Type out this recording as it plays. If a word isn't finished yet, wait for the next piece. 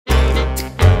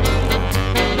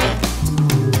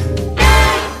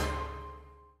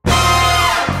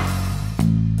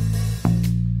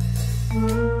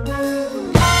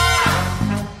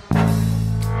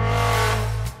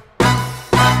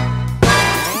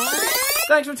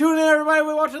Thanks for tuning in, everybody.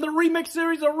 We're watching the remix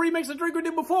series, a remix of drink we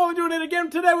did before. We're doing it again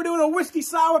today. We're doing a whiskey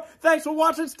sour. Thanks for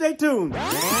watching. Stay tuned.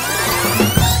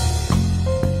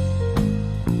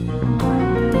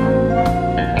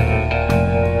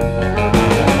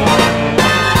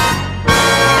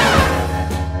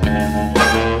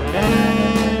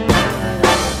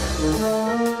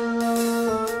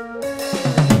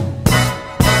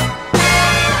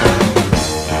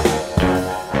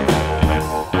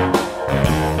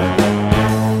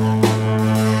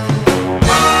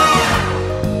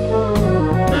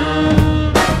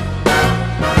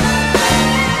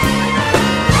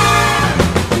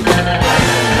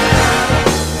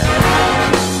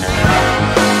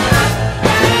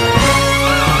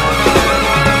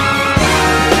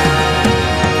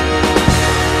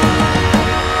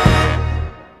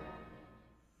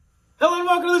 Hello and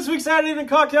welcome to this week's Saturday Evening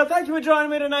Cocktail. Thank you for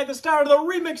joining me tonight, the start of the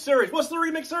remix series. What's the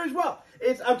remix series? Well,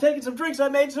 I'm taking some drinks I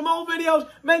made, some old videos,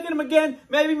 making them again,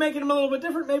 maybe making them a little bit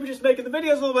different, maybe just making the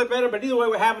videos a little bit better, but either way,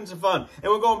 we're having some fun.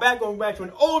 And we're going back to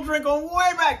an old drink going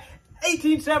way back,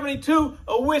 1872,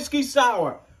 a whiskey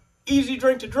sour. Easy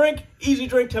drink to drink, easy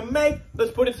drink to make.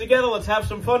 Let's put it together, let's have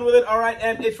some fun with it. All right,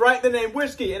 and it's right in the name,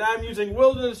 whiskey, and I'm using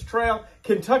Wilderness Trail,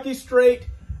 Kentucky Straight,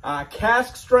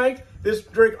 cask strength. This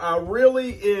drink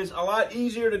really is a lot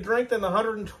easier to drink than the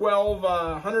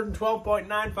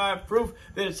 112.95 proof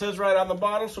that it says right on the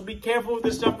bottle. So be careful with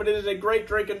this stuff, but it is a great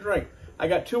drink and drink. I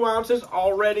got 2 ounces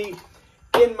already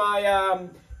in my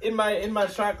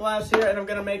shot glass here, and I'm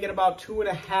gonna make it about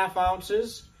 2.5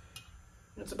 ounces.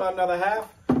 That's about another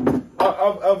half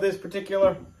of this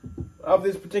particular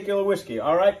whiskey.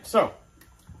 All right, so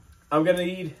I'm gonna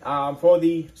need for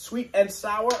the sweet and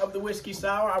sour of the whiskey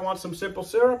sour, I want some simple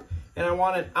syrup. And I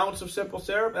want 1 ounce of simple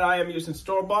syrup, and I am using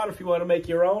store-bought. If you want to make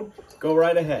your own, go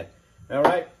right ahead. All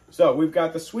right? So we've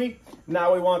got the sweet.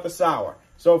 Now we want the sour.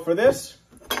 So for this,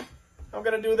 I'm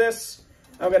going to do this.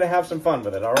 I'm going to have some fun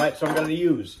with it, all right? So I'm going to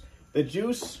use the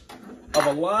juice of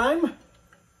a lime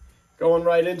going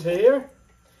right into here.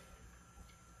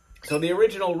 So the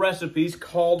original recipes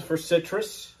called for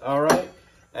citrus, all right?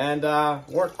 And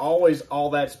weren't always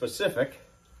all that specific.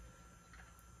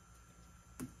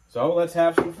 So let's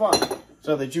have some fun.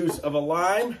 So the juice of a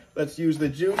lime, let's use the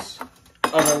juice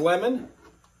of a lemon.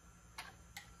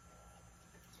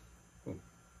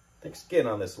 Thick skin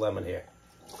on this lemon here.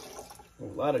 A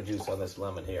lot of juice on this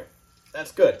lemon here.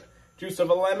 That's good. Juice of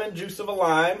a lemon, juice of a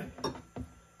lime.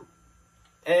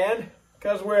 And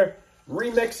because we're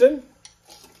remixing,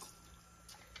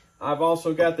 I've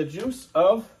also got the juice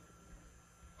of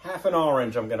half an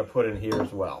orange I'm going to put in here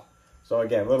as well. So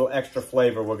again, a little extra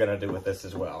flavor we're going to do with this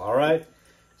as well, all right?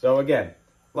 So again,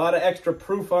 a lot of extra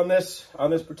proof on this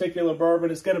particular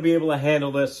bourbon. It's going to be able to handle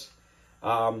this,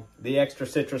 the extra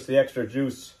citrus, the extra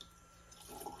juice,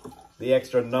 the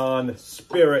extra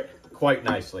non-spirit quite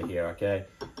nicely here, okay?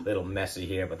 A little messy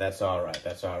here, but that's all right,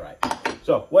 that's all right.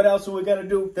 So what else are we going to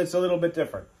do that's a little bit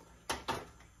different?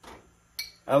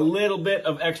 A little bit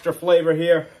of extra flavor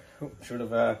here.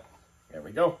 There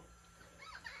we go.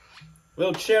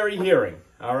 Little cherry herring,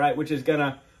 all right, which is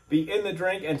gonna be in the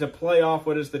drink and to play off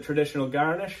what is the traditional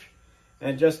garnish.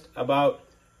 And just about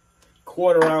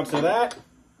 1/4 ounce of that.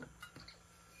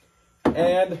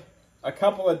 And a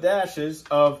couple of dashes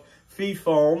of fee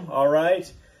foam, all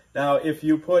right. Now, if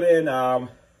you put in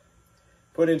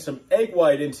some egg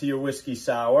white into your whiskey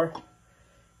sour,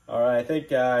 all right, I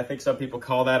think some people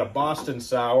call that a Boston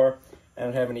sour. I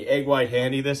don't have any egg white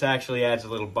handy. This actually adds a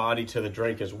little body to the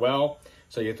drink as well.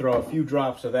 So you throw a few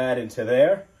drops of that into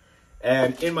there.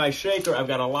 And in my shaker, I've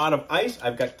got a lot of ice.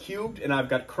 I've got cubed and I've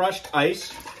got crushed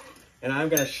ice. And I'm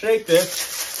going to shake this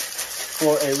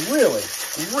for a really,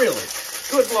 really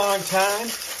good long time.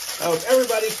 I hope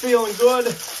everybody's feeling good.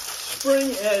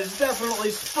 Spring has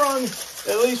definitely sprung,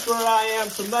 at least where I am.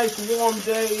 Some nice warm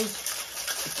days.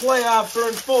 The playoffs are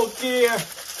in full gear.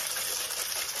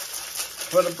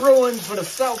 For the Bruins, for the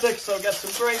Celtics, so got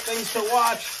some great things to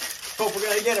watch. Hope we're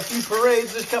going to get a few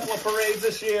parades, a couple of parades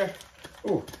this year.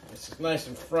 Ooh, this is nice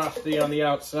and frosty on the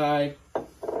outside.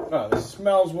 Oh, this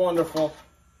smells wonderful.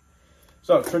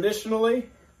 So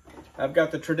traditionally, I've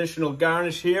got the traditional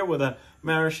garnish here with a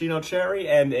maraschino cherry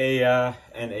and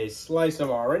a slice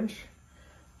of orange.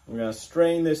 I'm going to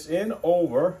strain this in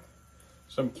over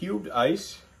some cubed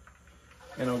ice.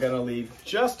 And I'm going to leave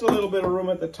just a little bit of room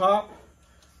at the top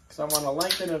because I want to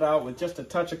lengthen it out with just a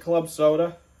touch of club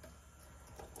soda.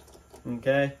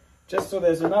 Okay, just so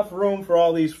there's enough room for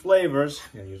all these flavors,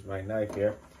 I'm gonna use my knife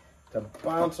here, to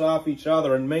bounce off each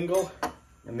other and mingle.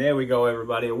 And there we go,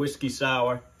 everybody, a whiskey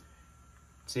sour.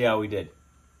 See how we did.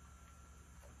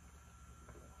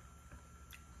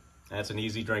 That's an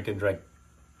easy drink and drink.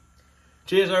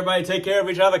 Cheers, everybody. Take care of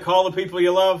each other. Call the people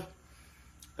you love.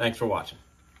 Thanks for watching.